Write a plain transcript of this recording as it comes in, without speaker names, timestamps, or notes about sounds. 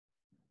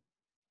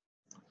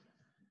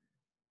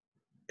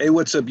Hey,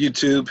 what's up,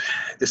 YouTube?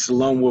 It's the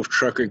Lone Wolf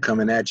Trucker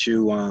coming at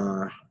you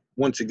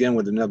once again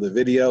with another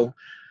video.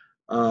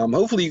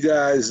 Hopefully you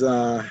guys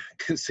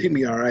can see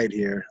me all right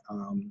here.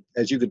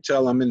 As you can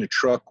tell, I'm in the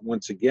truck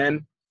once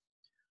again.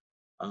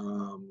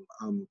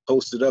 I'm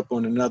posted up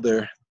on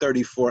another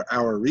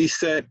 34-hour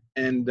reset,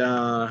 and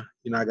I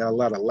got a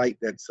lot of light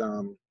that's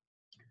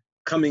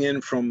coming in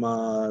from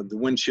the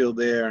windshield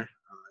there.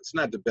 It's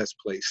not the best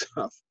place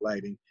for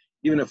lighting.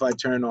 Even if I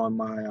turn on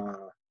my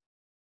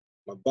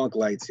bunk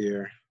lights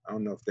here, I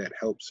don't know if that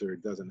helps or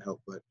it doesn't help,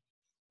 but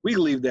we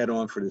can leave that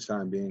on for the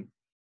time being.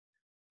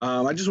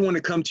 I just want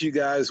to come to you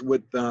guys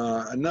with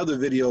another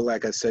video.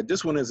 Like I said,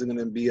 this one isn't going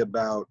to be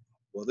about,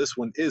 well, this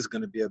one is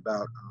going to be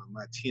about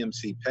my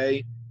TMC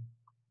pay.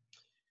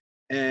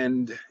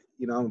 And,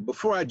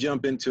 before I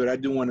jump into it, I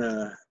do want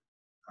to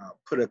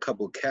put a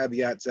couple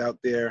caveats out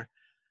there.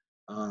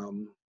 A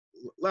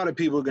lot of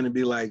people are going to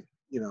be like,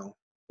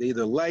 they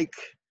either like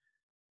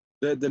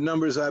the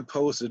numbers I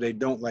post or they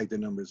don't like the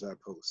numbers I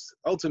post.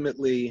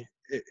 Ultimately,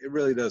 it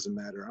really doesn't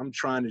matter. I'm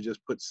trying to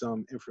just put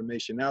some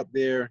information out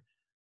there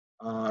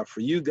for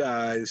you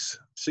guys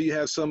so you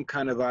have some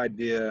kind of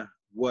idea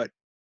what,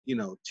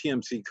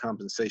 TMC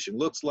compensation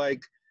looks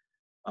like.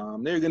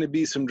 There are going to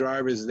be some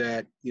drivers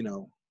that,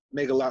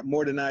 make a lot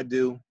more than I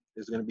do.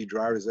 There's going to be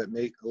drivers that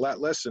make a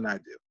lot less than I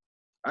do.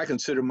 I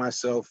consider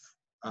myself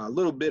a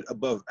little bit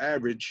above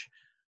average,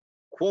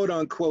 quote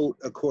unquote,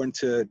 according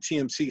to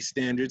TMC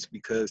standards,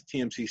 because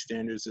TMC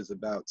standards is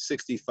about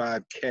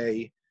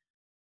 $65K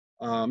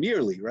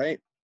yearly, right,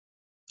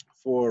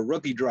 for a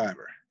rookie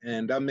driver.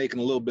 And I'm making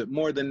a little bit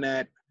more than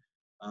that.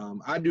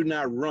 I do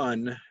not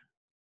run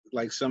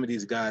like some of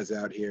these guys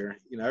out here.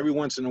 Every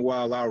once in a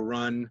while I'll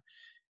run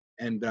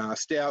and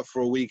stay out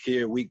for a week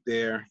here, a week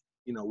there,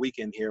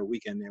 weekend here,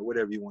 weekend there,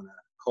 whatever you want to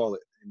call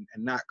it, and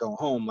not go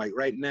home. Like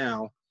right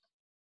now,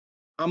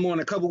 I'm on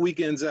a couple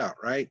weekends out,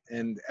 right?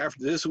 And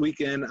after this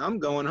weekend, I'm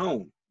going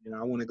home.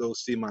 I want to go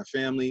see my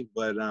family,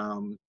 but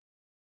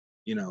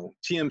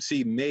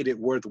TMC made it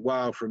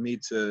worthwhile for me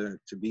to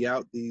be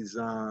out these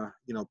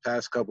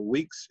past couple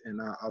weeks,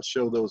 and I'll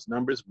show those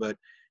numbers. But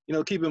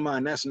keep in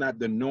mind, that's not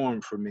the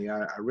norm for me.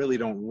 I really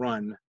don't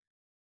run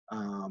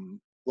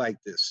like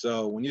this.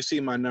 So when you see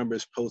my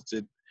numbers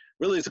posted,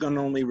 really it's going to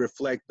only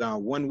reflect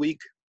 1 week.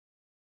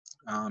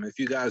 If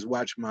you guys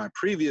watch my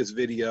previous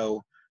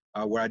video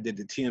where I did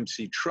the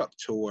TMC truck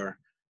tour,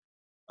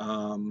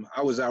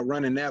 I was out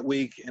running that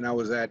week, and I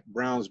was at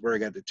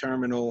Brownsburg at the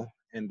terminal,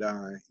 and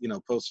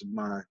posted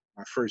my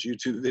first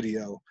YouTube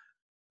video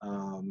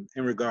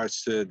in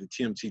regards to the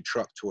TMC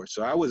truck tour.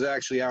 So I was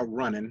actually out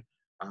running.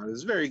 It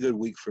was a very good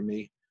week for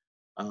me.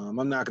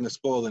 I'm not going to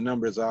spoil the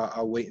numbers.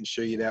 I'll wait and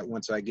show you that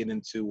once I get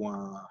into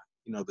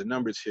the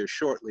numbers here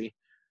shortly.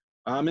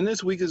 And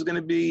this week is going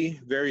to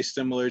be very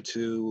similar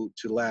to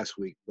last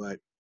week, but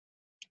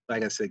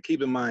like I said,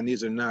 keep in mind,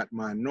 these are not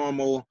my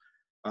normal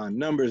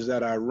numbers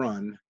that I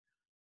run.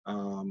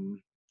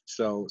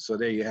 So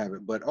there you have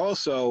it. But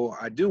also,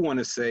 I do want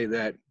to say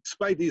that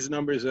despite these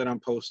numbers that I'm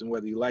posting,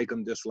 whether you like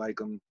them, dislike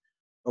them,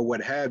 or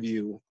what have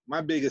you, my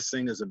biggest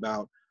thing is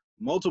about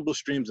multiple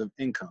streams of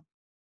income.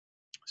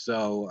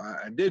 So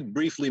I did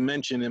briefly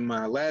mention in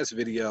my last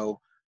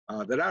video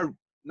that I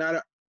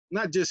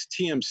not just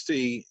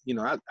TMC,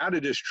 out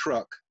of this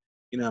truck,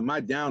 in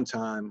my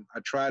downtime, I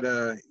try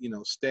to,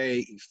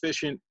 stay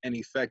efficient and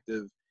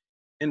effective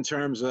in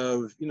terms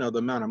of, the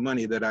amount of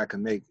money that I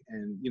can make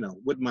and,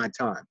 with my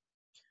time.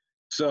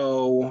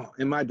 So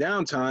in my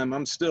downtime,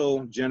 I'm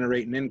still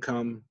generating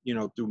income,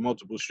 through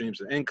multiple streams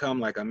of income.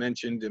 Like I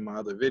mentioned in my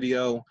other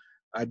video,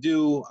 I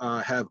do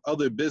have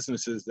other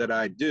businesses that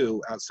I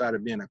do outside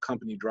of being a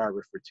company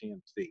driver for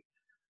TMC.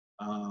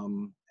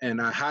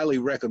 And I highly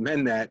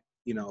recommend that,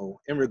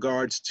 in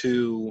regards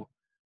to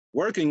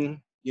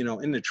working,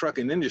 in the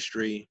trucking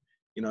industry.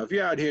 If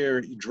you're out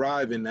here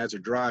driving as a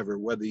driver,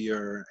 whether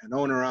you're an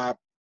owner-op,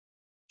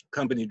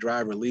 company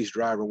driver, lease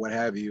driver, what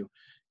have you,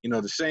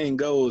 the saying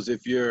goes,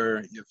 if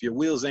your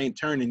wheels ain't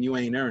turning, you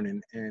ain't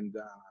earning, and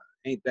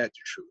ain't that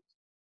the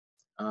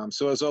truth?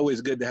 So it's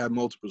always good to have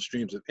multiple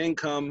streams of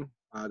income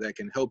that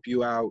can help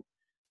you out,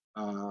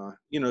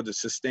 to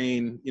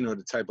sustain,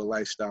 the type of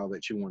lifestyle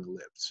that you want to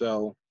live.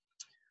 So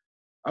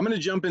I'm going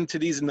to jump into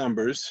these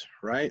numbers,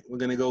 right? We're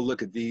going to go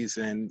look at these,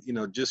 and,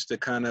 just to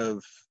kind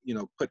of,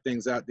 put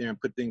things out there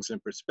and put things in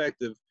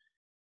perspective.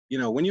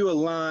 When you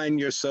align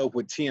yourself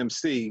with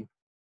TMC,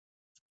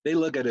 they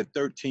look at a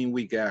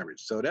 13-week average.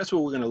 So that's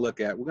what we're going to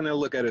look at. We're going to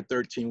look at a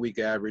 13-week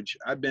average.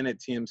 I've been at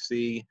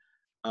TMC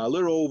a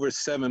little over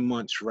 7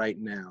 months right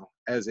now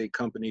as a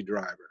company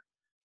driver.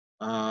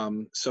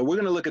 So we're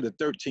going to look at a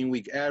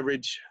 13-week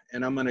average,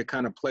 and I'm going to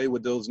kind of play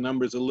with those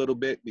numbers a little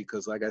bit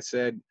because, like I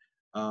said,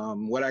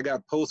 what I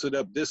got posted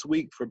up this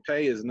week for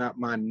pay is not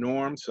my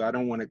norm. So I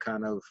don't want to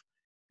kind of,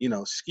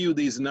 skew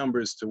these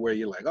numbers to where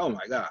you're like, oh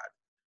my God.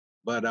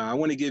 But I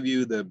want to give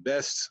you the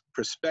best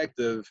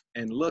perspective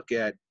and look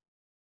at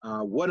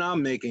what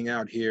I'm making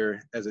out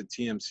here as a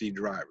TMC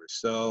driver.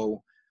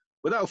 So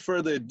without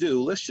further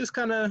ado, let's just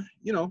kind of,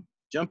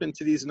 jump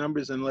into these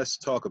numbers and let's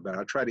talk about it.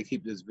 I'll try to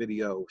keep this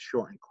video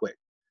short and quick.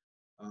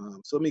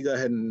 So let me go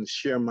ahead and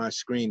share my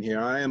screen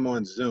here. I am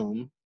on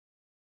Zoom.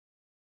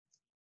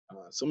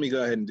 So let me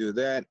go ahead and do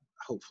that.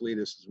 Hopefully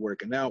this is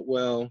working out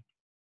well.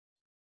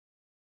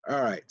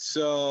 All right,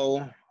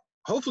 so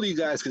hopefully you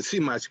guys can see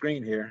my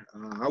screen here.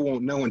 I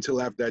won't know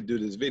until after I do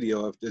this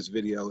video if this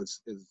video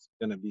is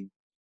gonna be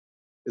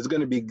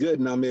good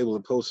and I'm able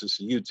to post this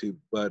to YouTube.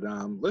 But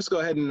let's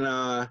go ahead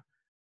and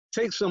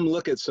take some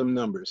look at some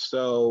numbers.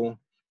 So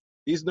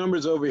these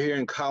numbers over here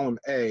in column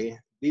A,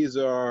 these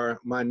are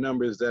my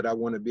numbers that I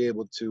want to be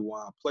able to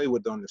play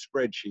with on the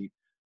spreadsheet.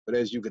 But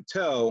as you could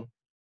tell,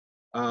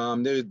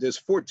 there's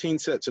 14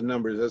 sets of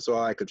numbers. That's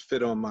all I could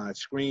fit on my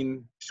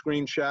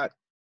screenshot.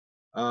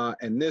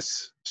 And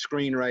this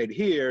screen right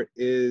here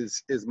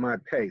is my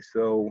pay.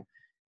 So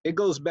it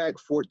goes back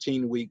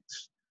 14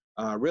 weeks.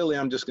 Really,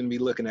 I'm just going to be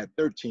looking at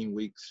 13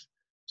 weeks.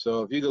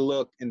 So if you can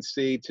look and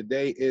see,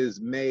 today is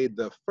May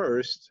the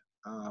 1st.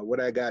 What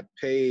I got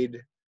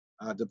paid,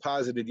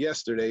 deposited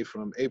yesterday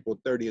from April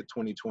 30th,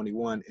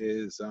 2021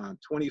 is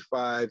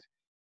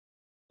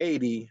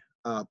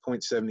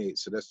 $2,580.78.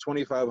 So that's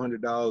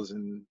 $2,580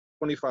 and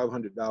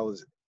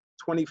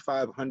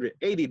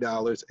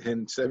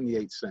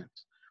 $2,580.78.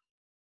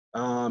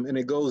 And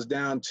it goes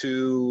down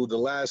to the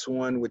last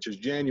one, which is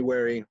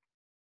January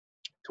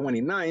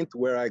 29th,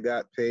 where I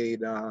got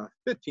paid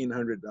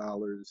 $1,500,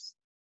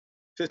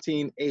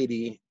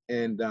 $1,580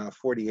 and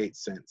 48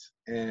 cents.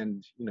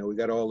 And you know, we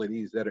got all of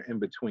these that are in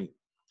between.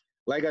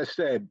 Like I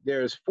said,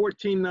 there's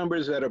 14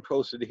 numbers that are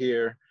posted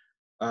here,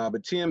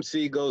 but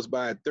TMC goes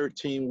by a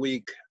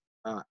 13-week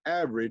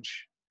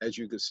average, as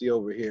you can see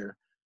over here.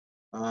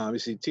 You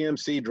see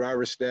TMC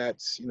driver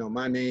stats, you know,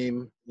 my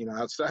name, you know,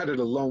 outside of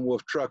the Lone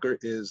Wolf Trucker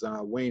is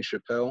Wayne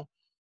Chappelle.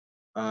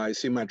 You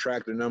see my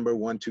tractor number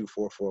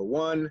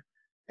 12441.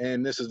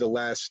 And this is the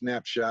last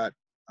snapshot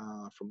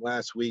from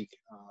last week,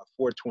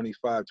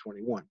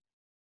 4/25/21.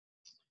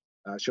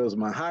 Shows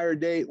my hire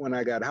date, when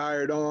I got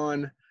hired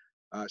on.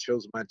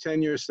 Shows my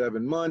tenure,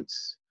 7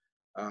 months.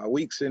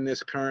 Weeks in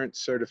this current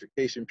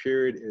certification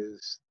period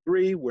is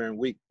 3. We're in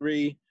week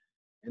 3.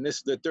 And this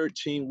is the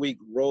 13-week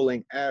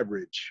rolling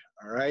average,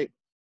 all right?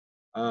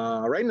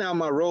 Right now,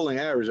 my rolling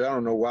average, I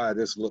don't know why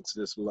this looks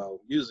this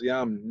low. Usually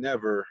I'm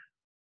never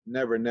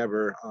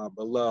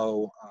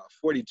below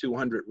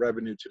 4,200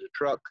 revenue to the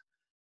truck.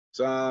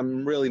 So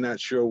I'm really not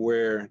sure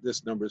where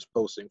this number is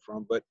posting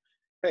from, but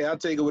hey, I'll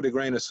take it with a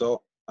grain of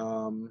salt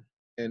and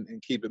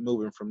keep it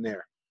moving from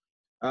there.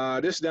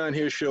 This down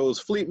here shows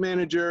fleet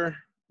manager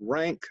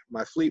rank.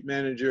 My fleet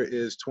manager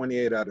is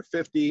 28 out of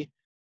 50.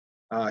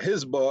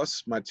 His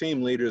boss, my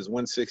team leader, is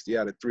 160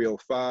 out of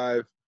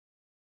 305.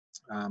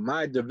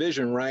 My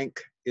division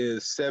rank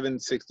is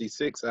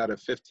 766 out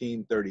of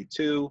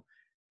 1532.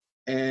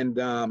 And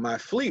my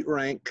fleet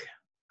rank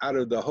out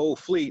of the whole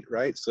fleet,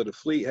 right? So the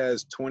fleet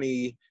has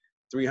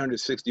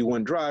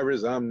 2,361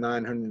 drivers. I'm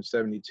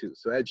 972.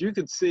 So as you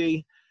can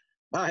see,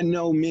 by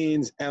no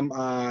means am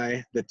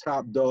I the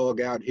top dog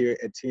out here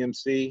at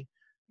TMC,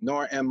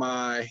 nor am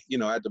I, you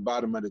know, at the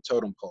bottom of the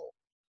totem pole.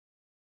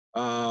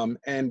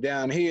 And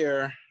down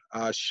here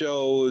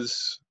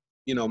shows,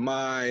 you know,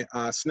 my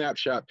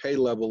snapshot pay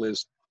level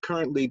is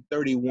currently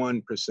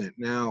 31%.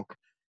 Now,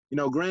 you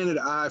know, granted,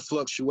 I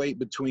fluctuate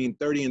between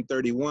 30 and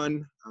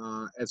 31.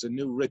 As a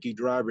new rookie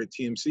driver at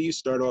TMC, you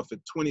start off at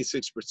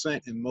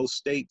 26% in most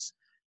states.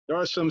 There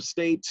are some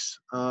states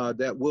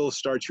that will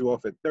start you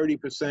off at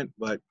 30%,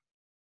 but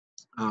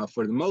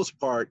for the most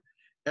part,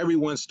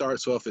 everyone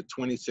starts off at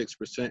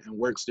 26% and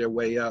works their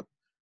way up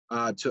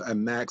to a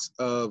max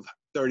of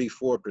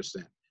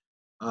 34%.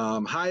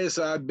 Highest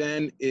I've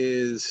been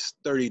is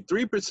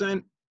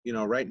 33%. You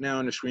know, right now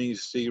on the screen, you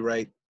see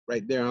right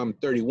there, I'm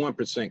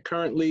 31%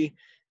 currently.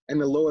 And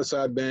the lowest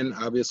I've been,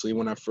 obviously,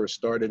 when I first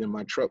started in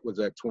my truck was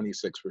at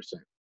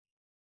 26%.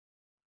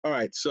 All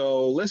right,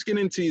 so let's get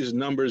into these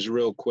numbers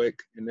real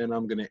quick, and then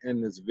I'm gonna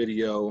end this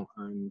video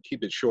and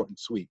keep it short and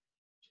sweet.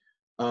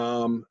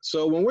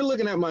 So when we're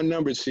looking at my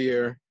numbers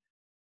here,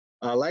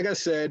 like I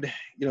said,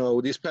 you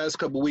know, these past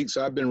couple weeks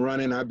I've been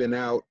running, I've been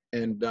out,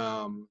 and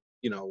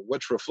you know,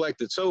 what's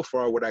reflected so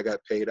far, what I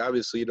got paid.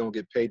 Obviously, you don't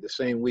get paid the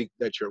same week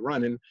that you're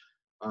running.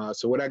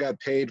 So what I got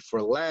paid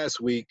for last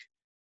week,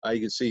 you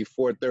can see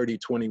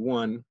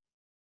 4/30/21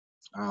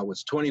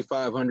 was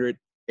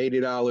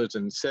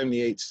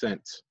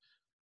 $2,580.78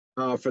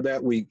 for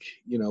that week,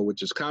 you know,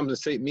 which is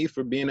compensate me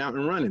for being out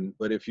and running.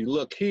 But if you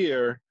look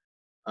here,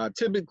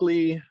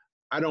 typically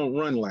I don't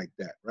run like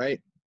that, right?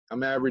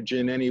 I'm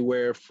averaging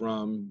anywhere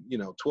from, you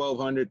know,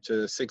 $1,200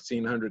 to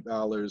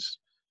 $1,600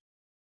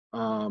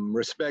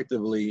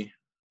 respectively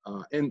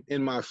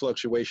in my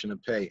fluctuation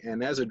of pay.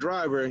 And as a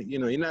driver, you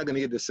know, you're not going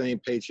to get the same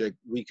paycheck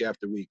week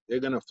after week. They're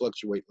going to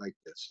fluctuate like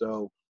this.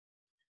 So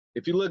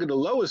if you look at the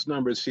lowest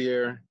numbers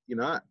here, you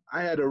know,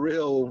 I had a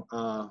real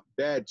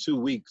bad 2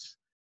 weeks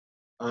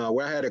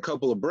where I had a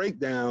couple of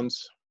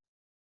breakdowns.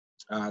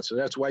 So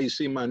that's why you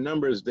see my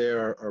numbers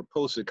there are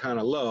posted kind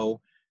of low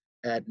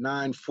at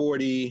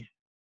 9.40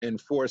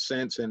 and 4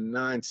 cents and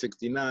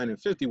 9.69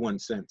 and 51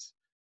 cents.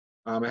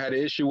 I had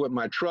an issue with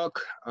my truck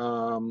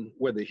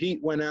where the heat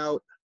went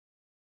out.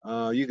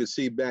 You can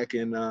see back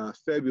in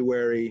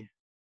February.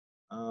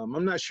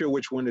 I'm not sure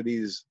which one of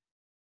these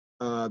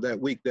that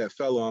week that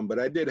fell on, but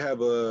I did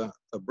have a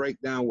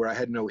breakdown where I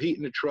had no heat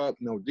in the truck,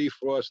 no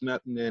defrost,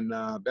 nothing. And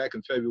back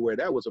in February,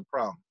 that was a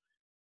problem.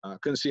 I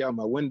couldn't see out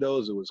my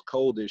windows. It was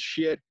cold as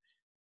shit.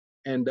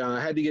 And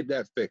I had to get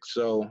that fixed.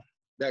 So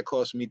that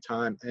cost me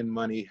time and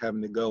money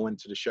having to go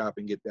into the shop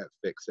and get that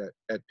fixed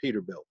at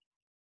Peterbilt.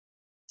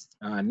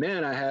 And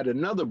then I had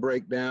another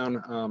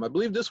breakdown. I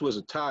believe this was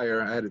a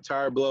tire. I had a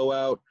tire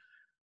blowout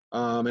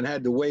and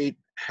had to wait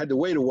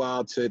a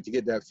while to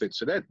get that fixed.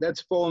 So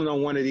that's falling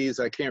on one of these.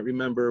 I can't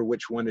remember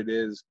which one it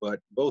is, but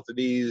both of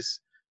these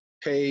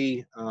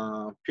pay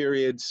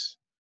periods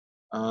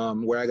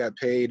where I got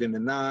paid in the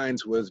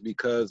 9s was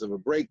because of a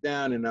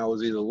breakdown, and I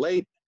was either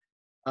late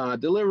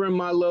delivering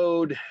my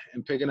load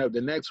and picking up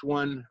the next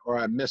one, or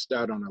I missed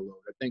out on a load.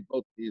 I think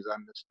both of these I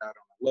missed out on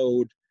a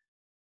load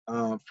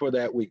for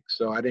that week,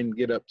 so I didn't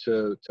get up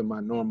to my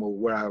normal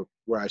where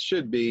I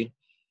should be.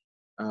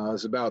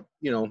 It's about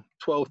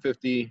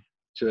 1250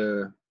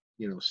 to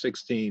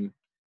 16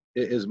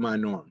 is my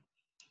norm.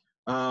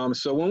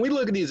 So when we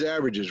look at these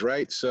averages,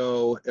 right?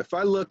 So if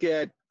I look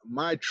at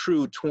my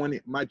true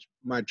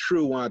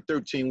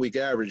 13-week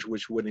average,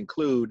 which would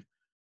include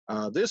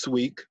this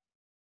week,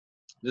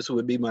 this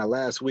would be my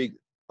last week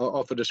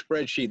off of the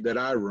spreadsheet that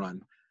I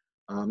run,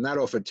 not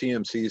off of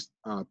TMC's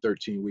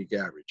 13-week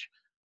average,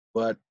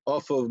 but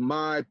off of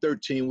my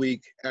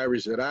 13-week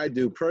average that I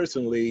do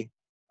personally.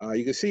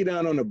 You can see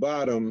down on the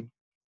bottom,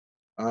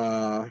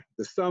 the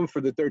sum for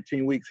the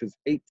 13 weeks is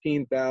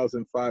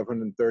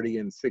 18,530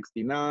 and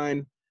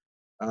 69.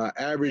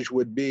 Average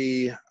would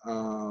be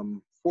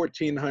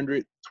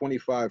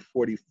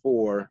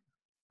 1,425.44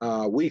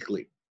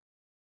 weekly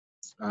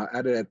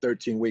out of that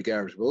 13-week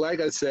average. But like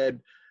I said,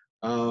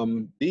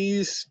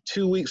 these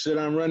 2 weeks that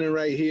I'm running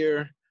right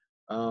here,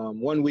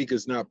 1 week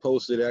is not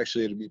posted.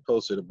 Actually, it'll be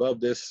posted above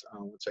this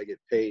once I get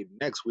paid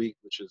next week,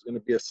 which is going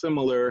to be a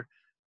similar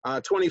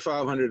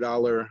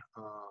 $2,500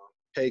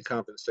 pay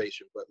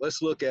compensation. But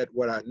let's look at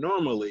what I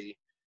normally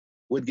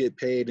would get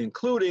paid,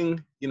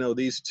 including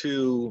these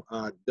two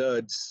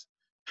duds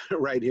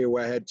right here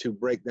where I had 2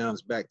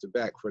 breakdowns back to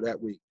back for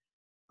that week.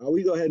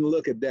 We go ahead and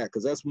look at that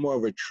because that's more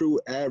of a true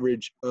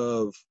average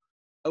of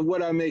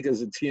what I make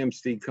as a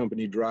TMC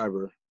company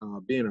driver,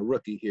 being a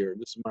rookie here.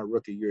 This is my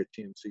rookie year at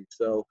TMC.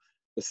 So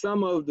the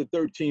sum of the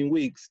 13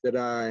 weeks that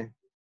I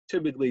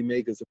typically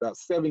make is about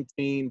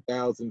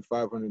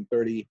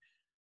 17,530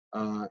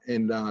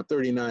 and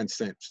 39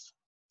 cents.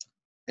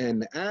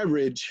 And the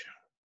average,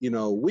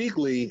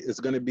 weekly is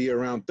going to be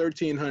around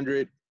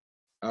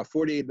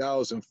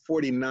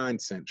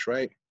 $1,348.49,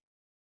 right?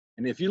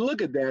 And if you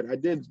look at that, I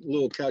did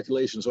little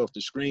calculations off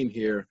the screen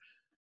here.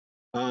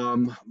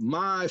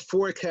 My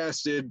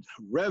forecasted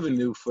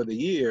revenue for the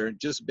year,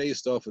 just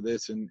based off of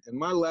this, and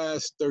my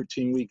last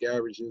 13-week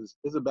averages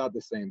is about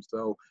the same.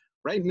 So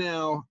right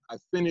now, I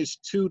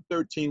finished 2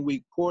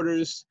 13-week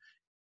quarters,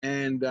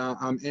 and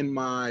I'm in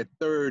my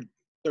third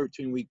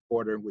 13-week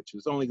quarter, which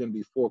is only going to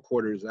be 4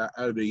 quarters out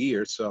of the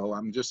year. So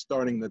I'm just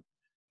starting the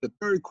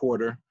third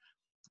quarter.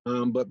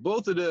 But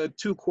both of the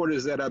 2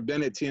 quarters that I've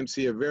been at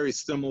TMC are very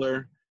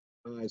similar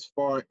as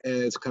far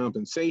as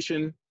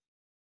compensation.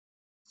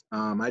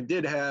 I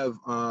did have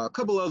a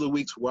couple other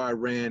weeks where I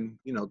ran,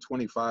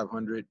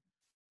 2,500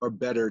 or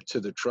better to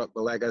the truck.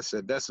 But like I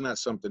said, that's not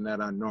something that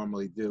I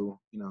normally do.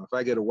 If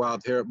I get a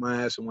wild hair up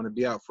my ass and want to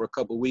be out for a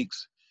couple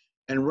weeks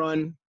and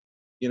run,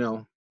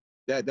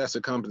 that's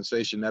a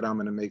compensation that I'm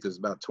going to make is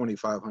about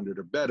 2,500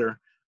 or better,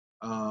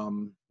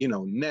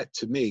 net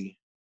to me.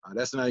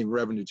 That's not even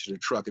revenue to the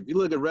truck. If you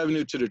look at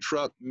revenue to the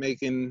truck,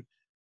 making,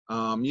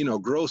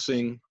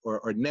 grossing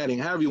or netting,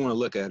 however you want to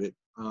look at it,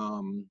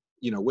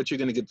 what you're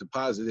going to get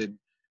deposited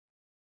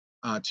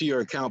to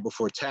your account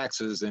before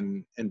taxes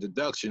and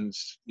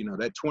deductions,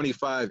 that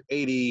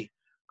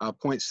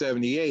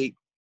 2580.78.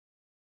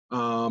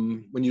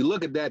 When you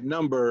look at that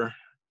number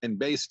and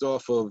based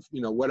off of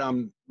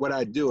what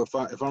I do, if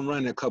I'm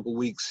running a couple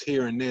weeks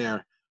here and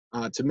there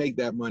to make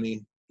that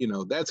money,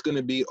 that's going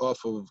to be off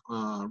of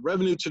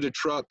revenue to the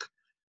truck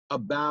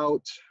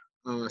about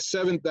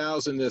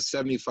 $7,000 to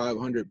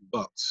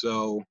 $7,500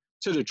 so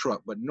to the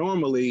truck. But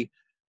normally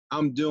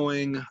I'm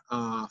doing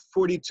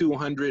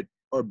 4,200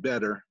 or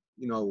better,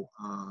 a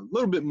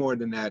little bit more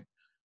than that.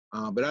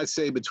 But I'd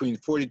say between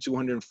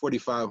 4,200 and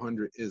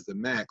 4,500 is the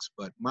max.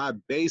 But my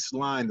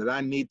baseline that I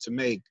need to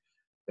make,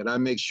 that I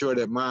make sure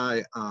that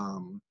my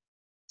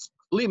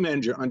fleet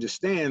manager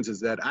understands,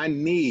 is that I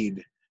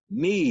need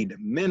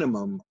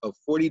minimum of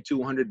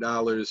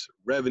 $4,200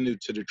 revenue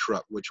to the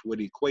truck, which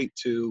would equate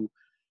to,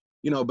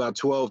 about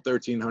 $1,200,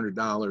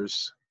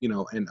 $1,300,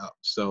 and up.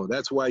 So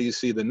that's why you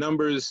see the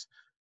numbers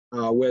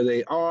where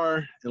they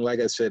are. And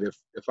like I said,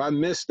 if I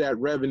miss that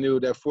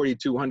revenue, that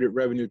 4,200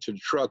 revenue to the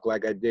truck,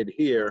 like I did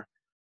here,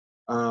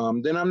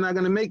 then I'm not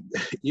going to make,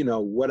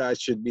 what I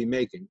should be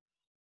making.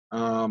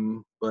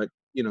 But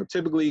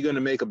typically you're going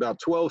to make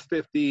about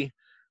 $1,250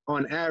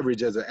 on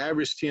average, as an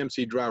average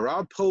TMC driver,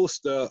 I'll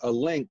post a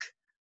link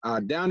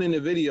down in the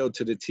video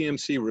to the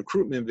TMC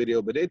recruitment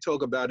video, but they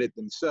talk about it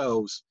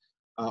themselves.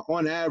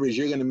 On average,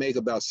 you're going to make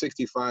about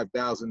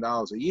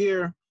 $65,000 a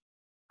year.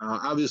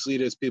 Obviously,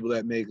 there's people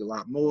that make a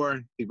lot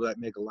more, people that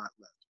make a lot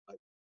less. But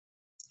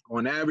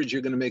on average,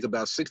 you're going to make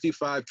about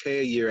 $65K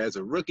a year as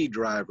a rookie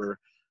driver,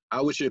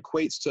 which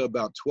equates to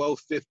about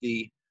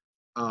 $1,250,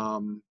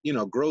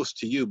 gross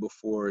to you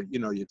before,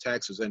 your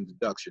taxes and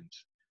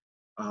deductions.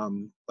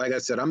 Like I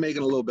said, I'm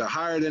making a little bit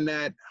higher than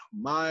that.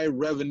 My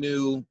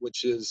revenue,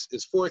 which is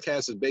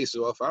forecasted based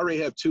off, I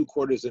already have 2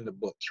 quarters in the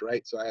books,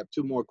 right? So I have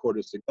 2 more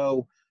quarters to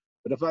go.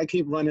 But if I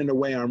keep running the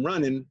way I'm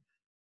running,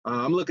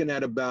 I'm looking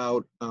at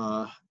about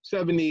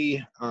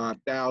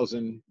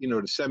 70,000,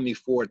 to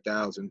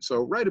 74,000.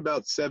 So right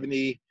about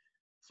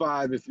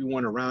 75, if you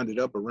want to round it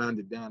up or round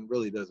it down,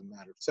 really doesn't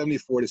matter.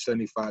 74 to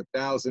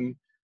 75,000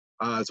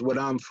 is what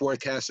I'm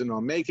forecasting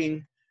on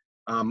making.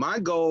 My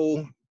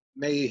goal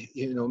may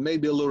be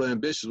a little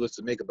ambitious, was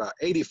to make about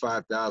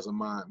 85,000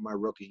 my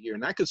rookie year,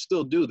 and I could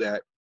still do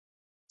that.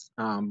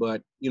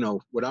 But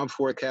what I'm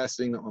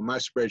forecasting on my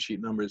spreadsheet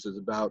numbers is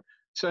about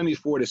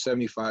 74 to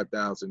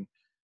 75,000,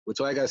 which,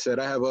 like I said,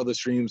 I have other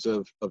streams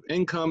of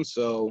income,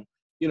 so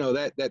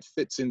that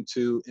fits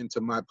into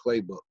my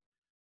playbook.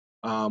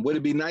 Would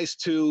it be nice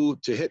to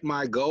hit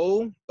my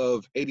goal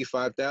of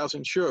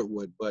 85,000? Sure, it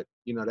would, but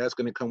that's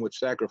going to come with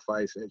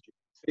sacrifice, as you can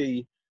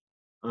see.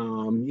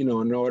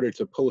 In order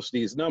to post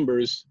these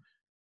numbers,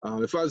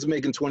 if I was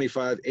making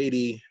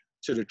 25.80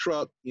 to the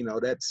truck,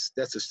 that's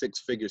a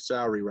 6-figure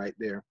salary right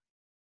there.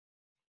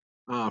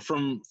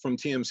 From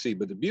TMC.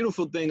 But the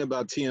beautiful thing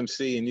about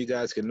TMC, and you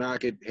guys can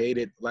knock it, hate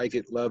it, like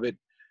it, love it,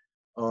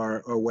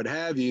 or what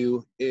have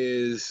you,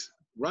 is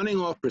running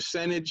off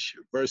percentage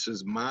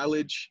versus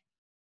mileage.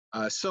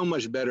 So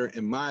much better,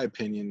 in my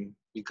opinion,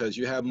 because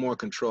you have more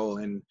control.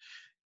 And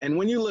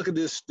when you look at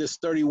this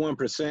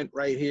 31%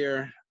 right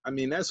here, I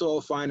mean, that's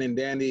all fine and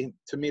dandy.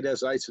 To me,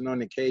 that's icing on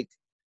the cake.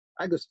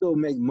 I could still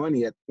make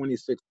money at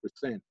 26%.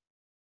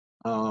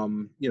 I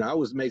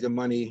was making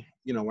money,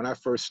 when I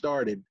first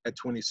started at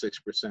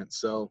 26%.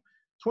 So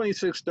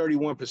 26,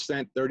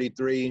 31%,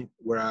 33,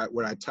 where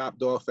I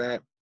topped off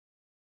at.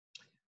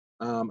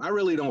 I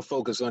really don't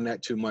focus on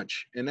that too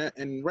much.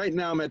 And right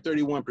now I'm at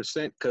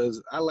 31%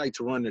 because I like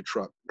to run the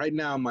truck. Right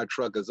now my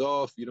truck is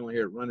off. You don't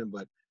hear it running,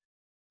 but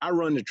I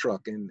run the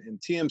truck, and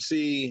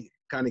TMC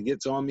kind of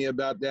gets on me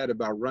about that,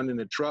 about running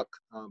the truck.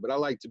 But I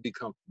like to be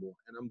comfortable,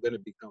 and I'm going to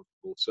be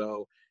comfortable.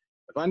 So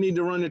if I need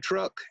to run the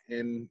truck,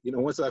 and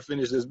once I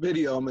finish this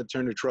video, I'm going to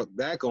turn the truck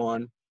back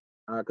on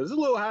because it's a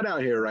little hot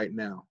out here right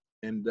now.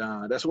 And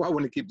that's why I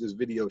want to keep this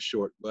video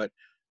short. But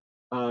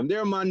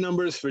there are my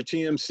numbers for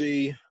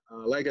TMC.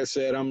 Like I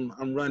said,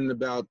 I'm running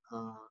about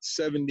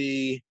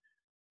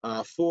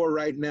 74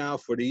 right now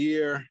for the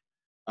year.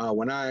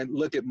 When I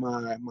look at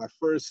my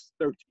first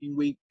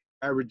 13-week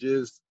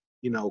averages,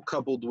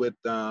 coupled with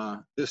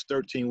this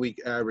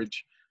 13-week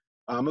average,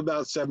 I'm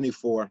about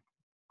 74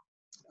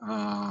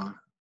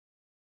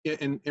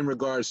 in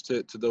regards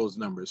to those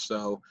numbers.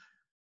 So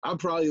I'll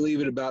probably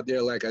leave it about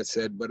there, like I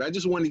said. But I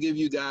just want to give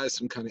you guys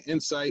some kind of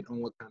insight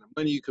on what kind of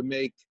money you can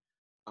make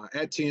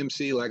at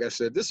TMC. Like I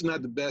said, this is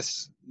not the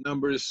best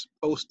numbers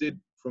posted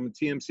from a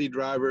TMC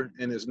driver,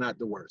 and it's not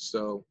the worst.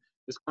 So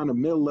it's kind of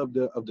middle of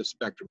the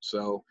spectrum.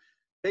 So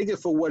take it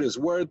for what it's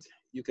worth.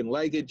 You can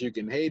like it, you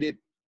can hate it.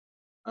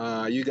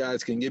 You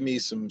guys can give me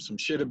some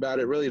shit about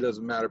it. Really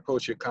doesn't matter.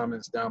 Post your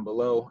comments down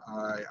below.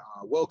 I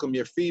welcome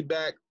your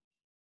feedback.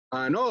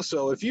 And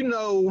also, if you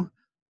know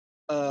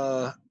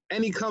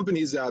any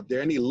companies out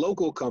there, any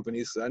local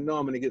companies, I know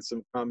I'm going to get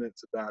some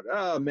comments about,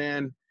 oh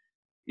man,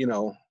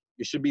 you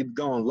should be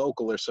going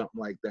local or something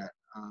like that.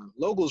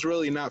 Local's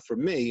really not for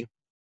me.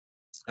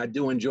 I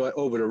do enjoy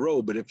over the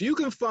road, but if you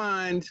can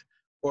find,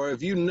 or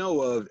if you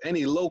know of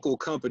any local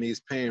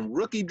companies paying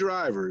rookie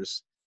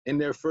drivers in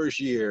their first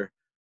year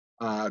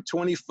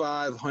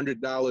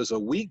 $2,500 a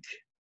week,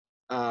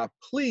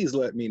 please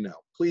let me know.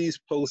 Please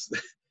post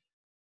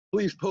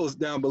please post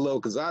down below,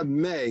 because I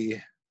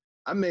may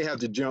have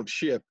to jump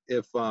ship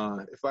if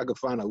I could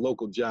find a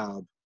local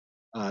job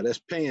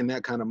that's paying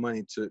that kind of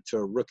money to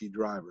a rookie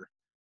driver.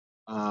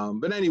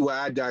 But anyway,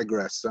 I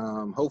digress.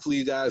 Hopefully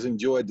you guys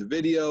enjoyed the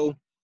video.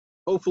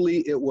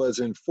 Hopefully it was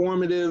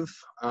informative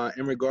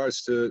in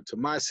regards to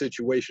my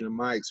situation and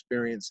my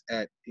experience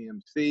at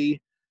TMC.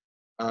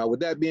 With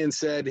that being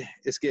said,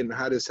 it's getting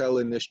hot as hell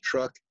in this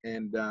truck,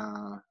 and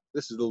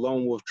this is the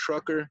Lone Wolf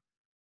Trucker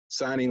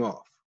signing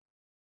off.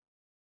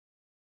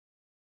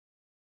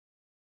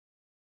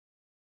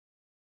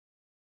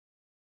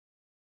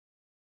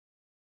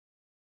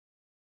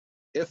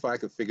 If I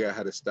could figure out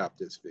how to stop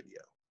this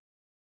video.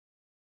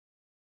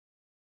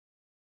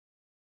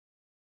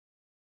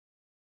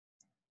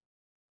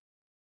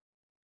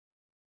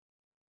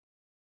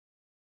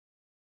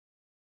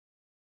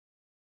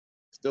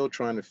 Still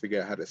trying to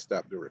figure out how to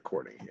stop the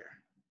recording here.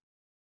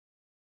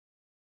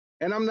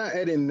 And I'm not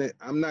editing it.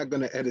 I'm not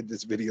going to edit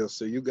this video,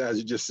 so you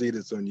guys just see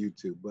this on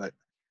YouTube. But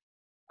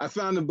I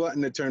found the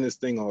button to turn this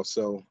thing off.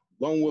 So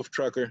Lone Wolf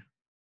Trucker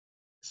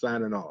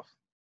signing off.